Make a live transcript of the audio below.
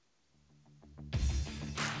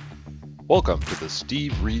Welcome to the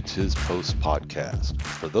Steve Reads His Post podcast.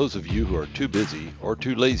 For those of you who are too busy or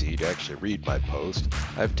too lazy to actually read my post,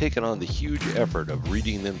 I've taken on the huge effort of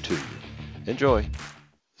reading them to you. Enjoy.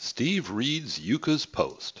 Steve reads Jukka's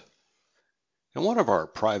post. In one of our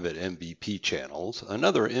private MVP channels,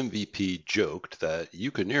 another MVP joked that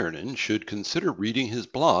Jukka should consider reading his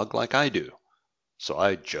blog like I do. So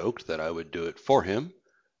I joked that I would do it for him,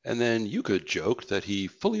 and then Jukka joked that he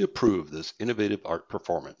fully approved this innovative art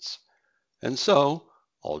performance. And so,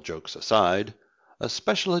 all jokes aside, a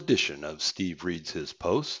special edition of Steve Reads His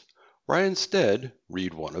Post, where I instead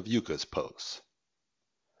read one of Jukka's posts.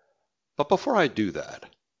 But before I do that,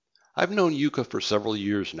 I've known Jukka for several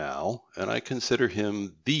years now, and I consider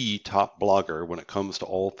him the top blogger when it comes to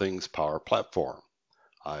all things Power Platform.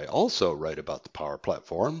 I also write about the Power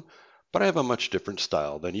Platform, but I have a much different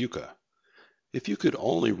style than Jukka. If you could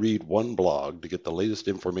only read one blog to get the latest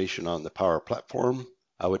information on the Power Platform,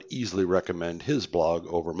 I would easily recommend his blog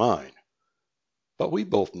over mine. But we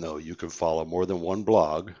both know you can follow more than one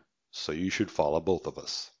blog, so you should follow both of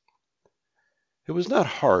us. It was not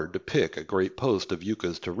hard to pick a great post of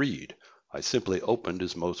Jukka's to read. I simply opened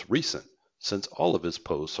his most recent, since all of his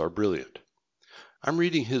posts are brilliant. I'm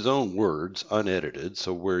reading his own words, unedited,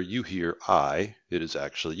 so where you hear I, it is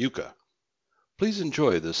actually Jukka. Please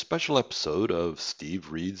enjoy this special episode of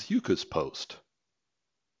Steve Reads Jukka's post.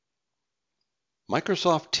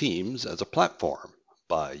 Microsoft Teams as a Platform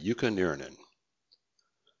by Jukka Nyrinen.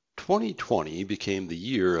 2020 became the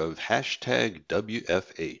year of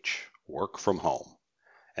 #WFH, work from home,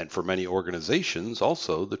 and for many organizations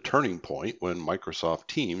also the turning point when Microsoft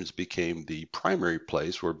Teams became the primary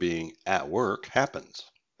place where being at work happens.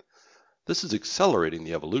 This is accelerating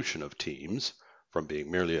the evolution of Teams from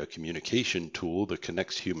being merely a communication tool that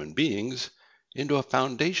connects human beings into a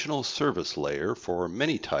foundational service layer for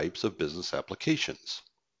many types of business applications.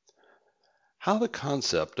 How the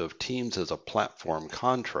concept of Teams as a platform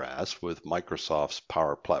contrasts with Microsoft's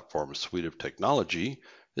Power Platform suite of technology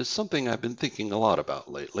is something I've been thinking a lot about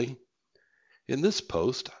lately. In this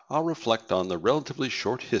post, I'll reflect on the relatively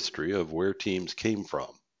short history of where Teams came from.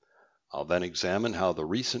 I'll then examine how the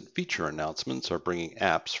recent feature announcements are bringing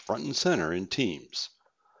apps front and center in Teams.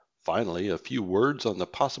 Finally, a few words on the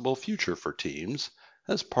possible future for Teams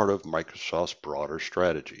as part of Microsoft's broader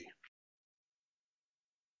strategy.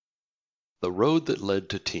 The road that led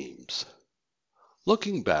to Teams.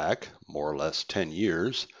 Looking back, more or less 10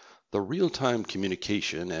 years, the real-time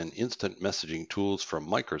communication and instant messaging tools from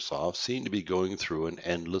Microsoft seem to be going through an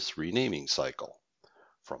endless renaming cycle,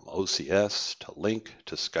 from OCS to Lync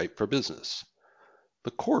to Skype for Business. The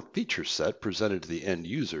core feature set presented to the end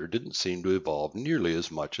user didn't seem to evolve nearly as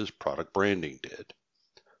much as product branding did.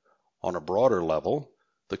 On a broader level,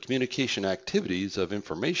 the communication activities of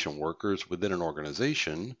information workers within an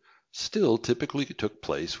organization still typically took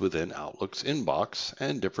place within Outlook's inbox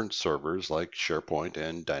and different servers like SharePoint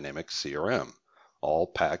and Dynamics CRM, all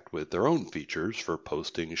packed with their own features for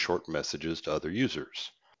posting short messages to other users.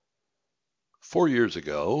 4 years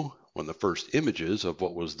ago, when the first images of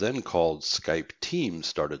what was then called Skype Teams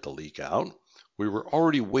started to leak out, we were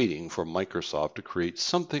already waiting for Microsoft to create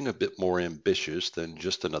something a bit more ambitious than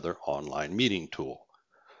just another online meeting tool.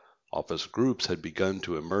 Office groups had begun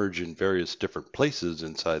to emerge in various different places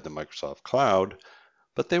inside the Microsoft Cloud,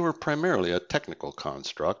 but they were primarily a technical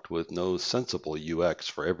construct with no sensible UX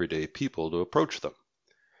for everyday people to approach them.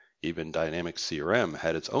 Even Dynamics CRM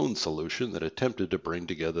had its own solution that attempted to bring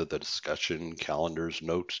together the discussion, calendars,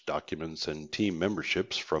 notes, documents, and team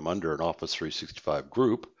memberships from under an Office 365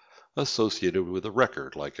 group associated with a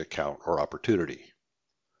record like account or opportunity.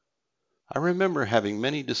 I remember having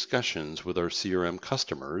many discussions with our CRM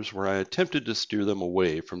customers where I attempted to steer them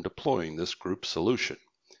away from deploying this group solution.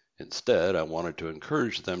 Instead, I wanted to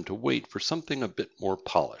encourage them to wait for something a bit more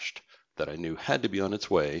polished that I knew had to be on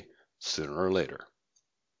its way sooner or later.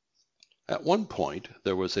 At one point,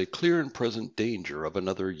 there was a clear and present danger of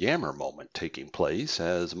another Yammer moment taking place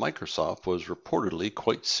as Microsoft was reportedly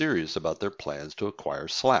quite serious about their plans to acquire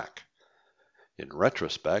Slack. In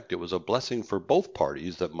retrospect, it was a blessing for both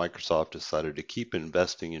parties that Microsoft decided to keep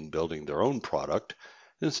investing in building their own product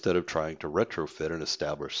instead of trying to retrofit an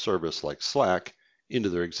established service like Slack into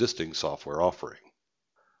their existing software offering.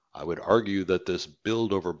 I would argue that this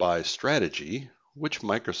build over buy strategy, which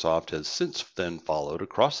Microsoft has since then followed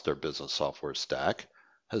across their business software stack,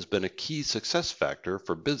 has been a key success factor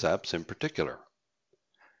for BizApps in particular.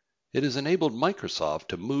 It has enabled Microsoft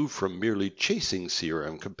to move from merely chasing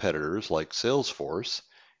CRM competitors like Salesforce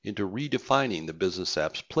into redefining the business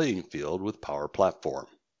apps playing field with Power Platform.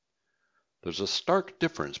 There's a stark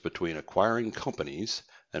difference between acquiring companies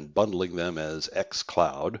and bundling them as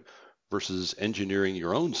xCloud versus engineering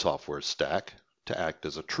your own software stack to act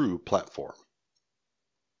as a true platform.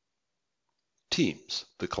 Teams,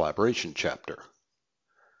 the collaboration chapter.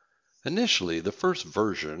 Initially, the first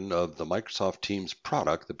version of the Microsoft Teams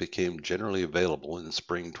product that became generally available in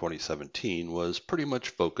spring 2017 was pretty much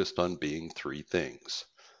focused on being three things.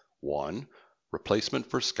 1. Replacement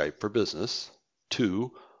for Skype for Business.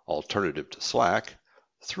 2. Alternative to Slack.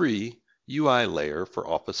 3. UI layer for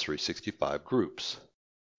Office 365 groups.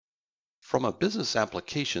 From a business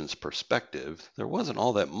applications perspective, there wasn't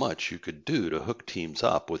all that much you could do to hook Teams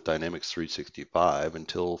up with Dynamics 365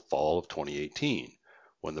 until fall of 2018,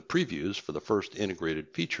 when the previews for the first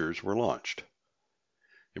integrated features were launched.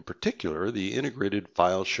 In particular, the integrated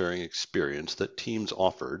file sharing experience that Teams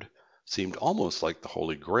offered seemed almost like the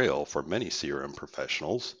holy grail for many CRM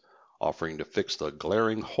professionals, offering to fix the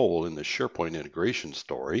glaring hole in the SharePoint integration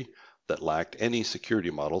story that lacked any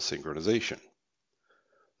security model synchronization.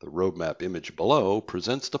 The roadmap image below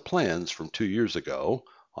presents the plans from 2 years ago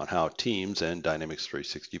on how Teams and Dynamics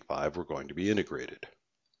 365 were going to be integrated.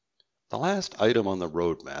 The last item on the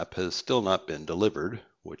roadmap has still not been delivered,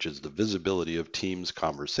 which is the visibility of Teams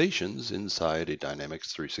conversations inside a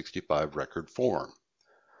Dynamics 365 record form.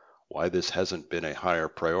 Why this hasn't been a higher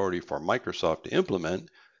priority for Microsoft to implement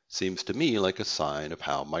seems to me like a sign of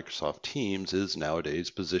how Microsoft Teams is nowadays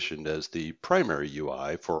positioned as the primary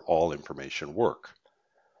UI for all information work.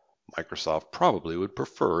 Microsoft probably would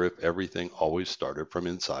prefer if everything always started from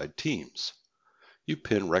inside Teams. You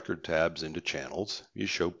pin record tabs into channels, you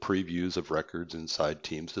show previews of records inside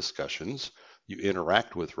Teams discussions, you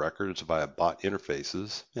interact with records via bot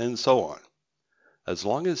interfaces, and so on. As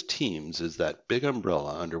long as Teams is that big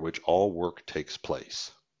umbrella under which all work takes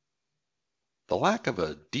place. The lack of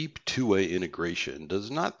a deep two-way integration does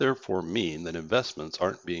not therefore mean that investments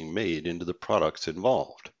aren't being made into the products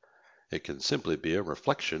involved. It can simply be a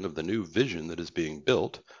reflection of the new vision that is being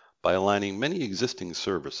built by aligning many existing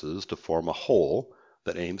services to form a whole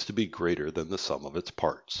that aims to be greater than the sum of its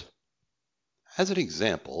parts. As an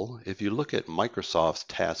example, if you look at Microsoft's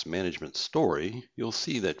task management story, you'll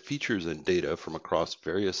see that features and data from across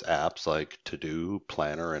various apps like To-Do,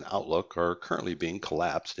 Planner, and Outlook are currently being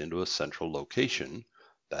collapsed into a central location,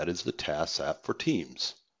 that is the Tasks app for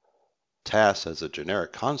Teams. Tasks as a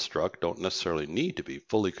generic construct don't necessarily need to be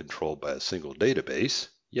fully controlled by a single database,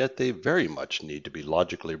 yet they very much need to be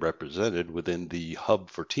logically represented within the hub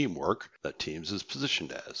for teamwork that Teams is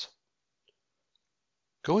positioned as.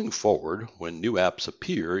 Going forward, when new apps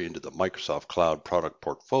appear into the Microsoft Cloud product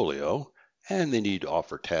portfolio, and they need to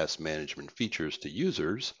offer task management features to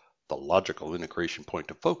users, the logical integration point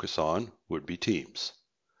to focus on would be Teams.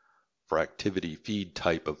 For activity feed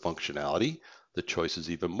type of functionality, the choice is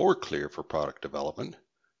even more clear for product development.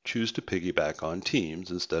 Choose to piggyback on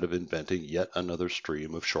Teams instead of inventing yet another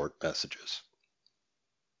stream of short messages.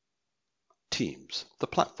 Teams, the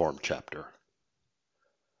platform chapter.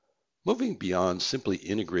 Moving beyond simply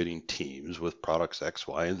integrating Teams with products X,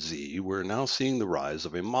 Y, and Z, we're now seeing the rise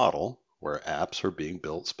of a model where apps are being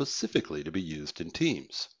built specifically to be used in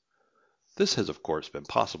Teams. This has of course been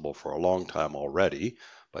possible for a long time already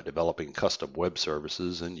by developing custom web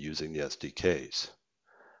services and using the SDKs.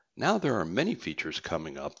 Now there are many features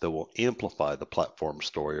coming up that will amplify the platform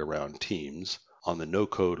story around Teams on the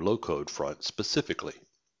no-code, low-code front specifically.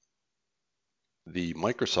 The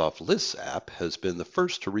Microsoft Lists app has been the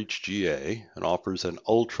first to reach GA and offers an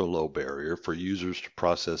ultra-low barrier for users to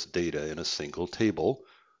process data in a single table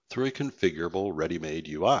through a configurable ready-made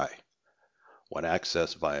UI. When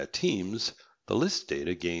accessed via Teams, the list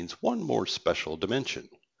data gains one more special dimension: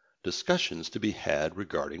 discussions to be had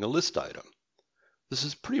regarding a list item. This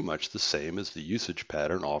is pretty much the same as the usage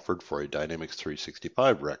pattern offered for a Dynamics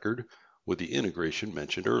 365 record with the integration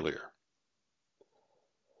mentioned earlier.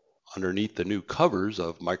 Underneath the new covers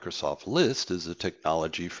of Microsoft List is a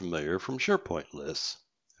technology familiar from SharePoint lists.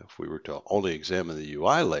 If we were to only examine the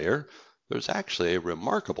UI layer, there's actually a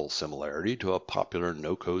remarkable similarity to a popular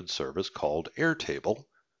no-code service called Airtable,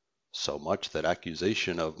 so much that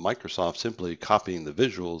accusation of Microsoft simply copying the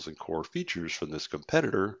visuals and core features from this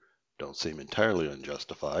competitor don't seem entirely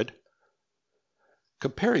unjustified.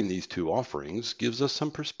 Comparing these two offerings gives us some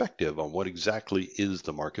perspective on what exactly is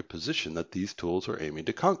the market position that these tools are aiming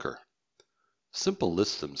to conquer. Simple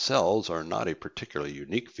lists themselves are not a particularly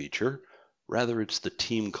unique feature. Rather, it's the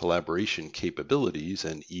team collaboration capabilities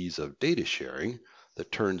and ease of data sharing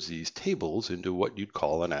that turns these tables into what you'd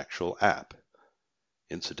call an actual app.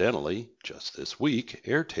 Incidentally, just this week,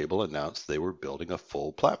 Airtable announced they were building a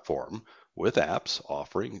full platform with apps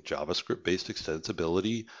offering JavaScript-based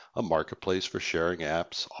extensibility, a marketplace for sharing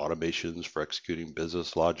apps, automations for executing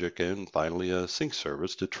business logic, and finally a sync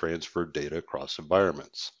service to transfer data across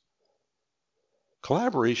environments.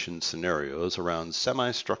 Collaboration scenarios around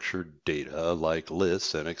semi-structured data like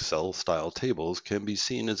lists and Excel-style tables can be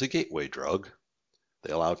seen as a gateway drug.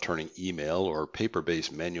 They allow turning email or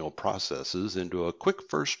paper-based manual processes into a quick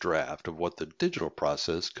first draft of what the digital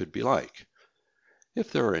process could be like.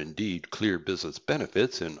 If there are indeed clear business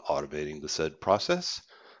benefits in automating the said process,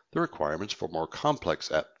 the requirements for more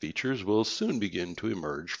complex app features will soon begin to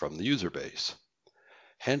emerge from the user base.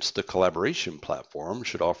 Hence, the collaboration platform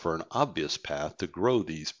should offer an obvious path to grow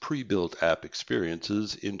these pre-built app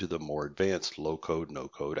experiences into the more advanced low-code,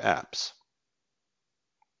 no-code apps.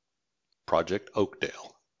 Project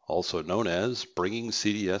Oakdale, also known as Bringing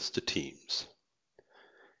CDS to Teams.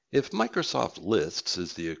 If Microsoft Lists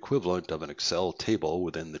is the equivalent of an Excel table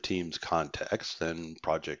within the Teams context, then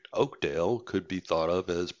Project Oakdale could be thought of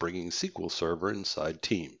as bringing SQL Server inside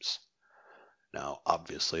Teams. Now,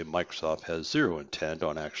 obviously, Microsoft has zero intent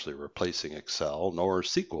on actually replacing Excel nor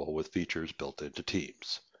SQL with features built into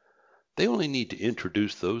Teams. They only need to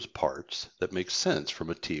introduce those parts that make sense from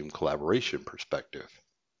a team collaboration perspective.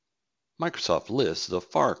 Microsoft Lists is a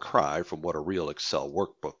far cry from what a real Excel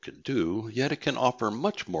workbook can do, yet it can offer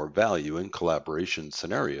much more value in collaboration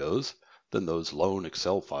scenarios than those lone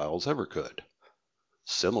Excel files ever could.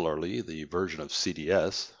 Similarly, the version of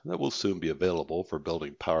CDS that will soon be available for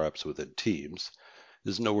building Power Apps within Teams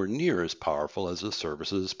is nowhere near as powerful as the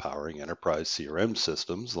services powering enterprise CRM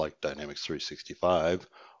systems like Dynamics 365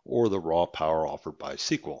 or the raw power offered by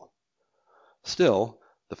SQL. Still,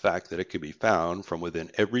 the fact that it can be found from within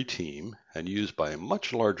every team and used by a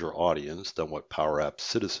much larger audience than what Power Apps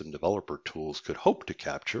citizen developer tools could hope to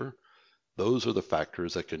capture, those are the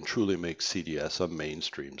factors that can truly make CDS a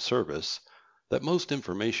mainstream service that most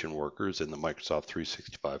information workers in the Microsoft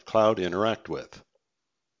 365 cloud interact with.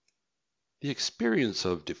 The experience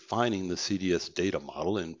of defining the CDS data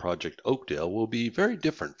model in Project Oakdale will be very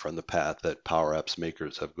different from the path that Power Apps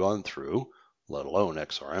makers have gone through, let alone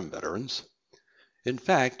XRM veterans. In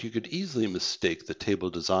fact, you could easily mistake the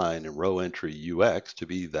table design and row entry UX to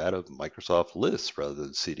be that of Microsoft Lists rather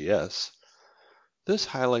than CDS. This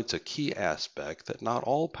highlights a key aspect that not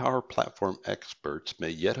all Power Platform experts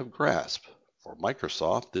may yet have grasped. For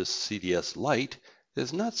Microsoft, this CDS Lite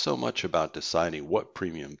is not so much about deciding what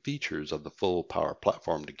premium features of the full Power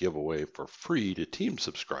Platform to give away for free to Team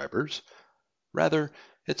subscribers. Rather,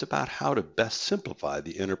 it's about how to best simplify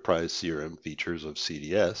the enterprise CRM features of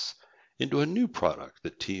CDS into a new product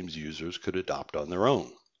that Teams users could adopt on their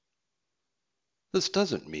own. This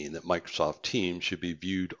doesn't mean that Microsoft Teams should be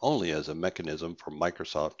viewed only as a mechanism for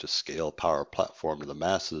Microsoft to scale Power Platform to the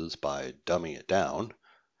masses by dumbing it down.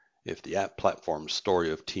 If the app platform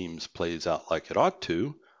story of Teams plays out like it ought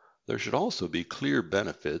to, there should also be clear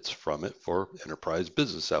benefits from it for enterprise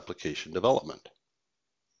business application development.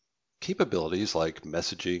 Capabilities like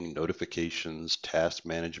messaging, notifications, task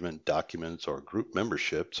management, documents, or group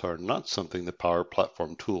memberships are not something the Power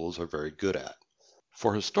Platform tools are very good at.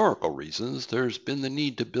 For historical reasons, there's been the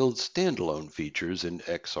need to build standalone features in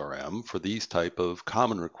XRM for these type of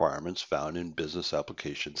common requirements found in business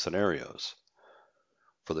application scenarios.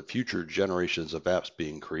 For the future generations of apps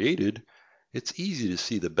being created, it's easy to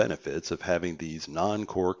see the benefits of having these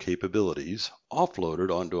non-core capabilities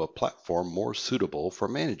offloaded onto a platform more suitable for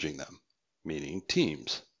managing them, meaning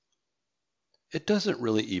Teams. It doesn't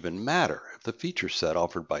really even matter if the feature set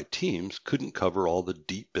offered by Teams couldn't cover all the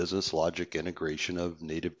deep business logic integration of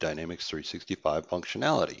native Dynamics 365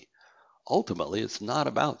 functionality. Ultimately, it's not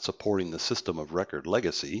about supporting the system of record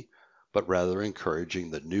legacy, but rather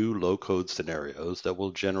encouraging the new low-code scenarios that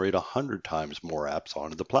will generate 100 times more apps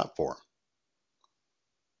onto the platform.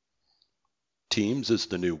 Teams is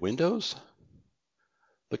the new Windows?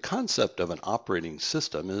 The concept of an operating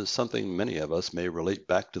system is something many of us may relate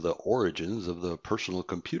back to the origins of the personal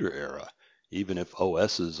computer era, even if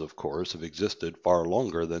OSs, of course, have existed far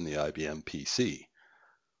longer than the IBM PC.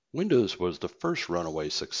 Windows was the first runaway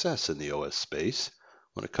success in the OS space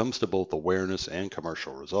when it comes to both awareness and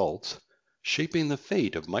commercial results, shaping the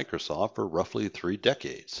fate of Microsoft for roughly 3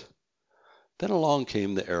 decades. Then along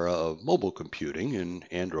came the era of mobile computing, and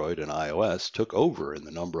Android and iOS took over in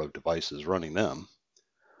the number of devices running them.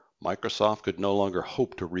 Microsoft could no longer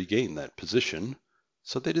hope to regain that position,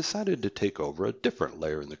 so they decided to take over a different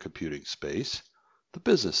layer in the computing space, the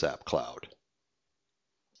business app cloud.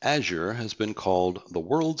 Azure has been called the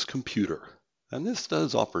world's computer, and this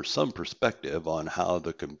does offer some perspective on how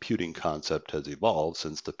the computing concept has evolved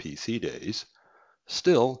since the PC days.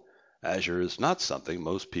 Still, Azure is not something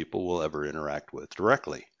most people will ever interact with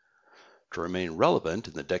directly. To remain relevant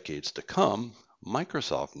in the decades to come,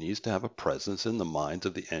 Microsoft needs to have a presence in the minds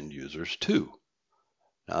of the end users too.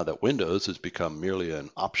 Now that Windows has become merely an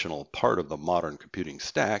optional part of the modern computing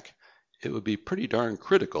stack, it would be pretty darn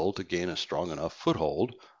critical to gain a strong enough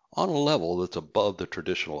foothold on a level that's above the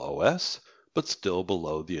traditional OS, but still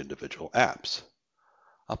below the individual apps.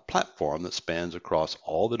 A platform that spans across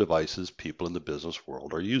all the devices people in the business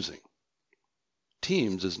world are using.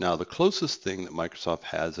 Teams is now the closest thing that Microsoft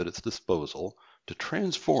has at its disposal to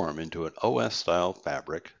transform into an OS-style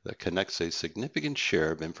fabric that connects a significant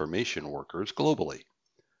share of information workers globally.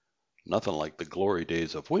 Nothing like the glory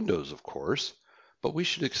days of Windows, of course, but we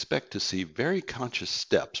should expect to see very conscious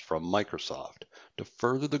steps from Microsoft to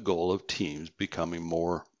further the goal of Teams becoming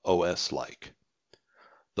more OS-like.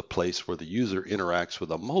 The place where the user interacts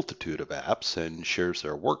with a multitude of apps and shares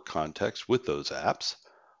their work context with those apps,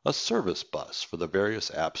 a service bus for the various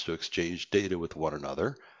apps to exchange data with one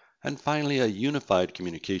another, and finally a unified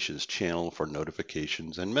communications channel for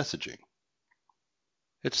notifications and messaging.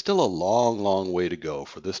 It's still a long way to go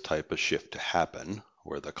for this type of shift to happen,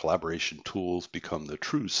 where the collaboration tools become the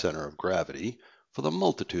true center of gravity for the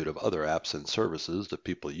multitude of other apps and services that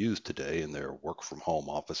people use today in their work-from-home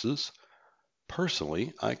offices.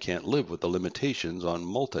 Personally, I can't live with the limitations on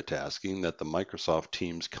multitasking that the Microsoft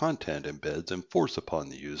Teams content embeds enforce upon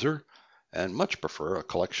the user, and much prefer a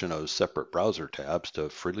collection of separate browser tabs to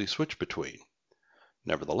freely switch between.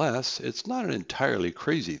 Nevertheless, it's not an entirely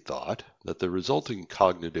crazy thought that the resulting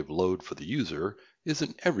cognitive load for the user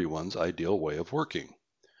isn't everyone's ideal way of working,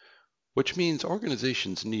 which means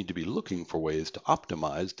organizations need to be looking for ways to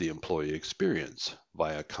optimize the employee experience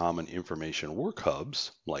via common information work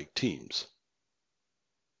hubs like Teams.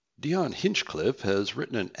 Dion Hinchcliffe has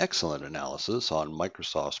written an excellent analysis on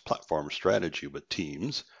Microsoft's platform strategy with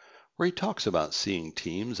Teams, where he talks about seeing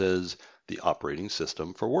Teams as the operating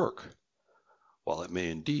system for work. While it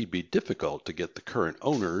may indeed be difficult to get the current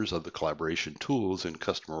owners of the collaboration tools in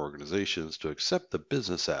customer organizations to accept the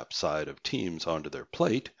business app side of Teams onto their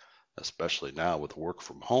plate, especially now with the work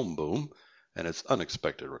from home boom and its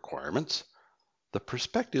unexpected requirements, the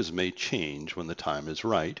perspectives may change when the time is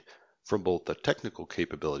right from both the technical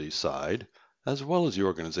capabilities side as well as the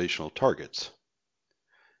organizational targets.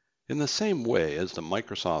 In the same way as the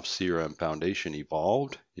Microsoft CRM Foundation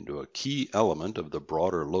evolved into a key element of the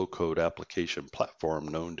broader low-code application platform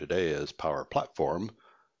known today as Power Platform,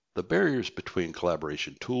 the barriers between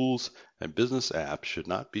collaboration tools and business apps should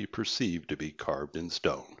not be perceived to be carved in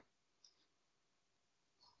stone.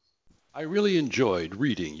 I really enjoyed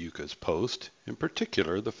reading Jukka's post, in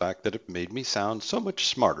particular the fact that it made me sound so much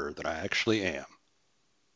smarter than I actually am.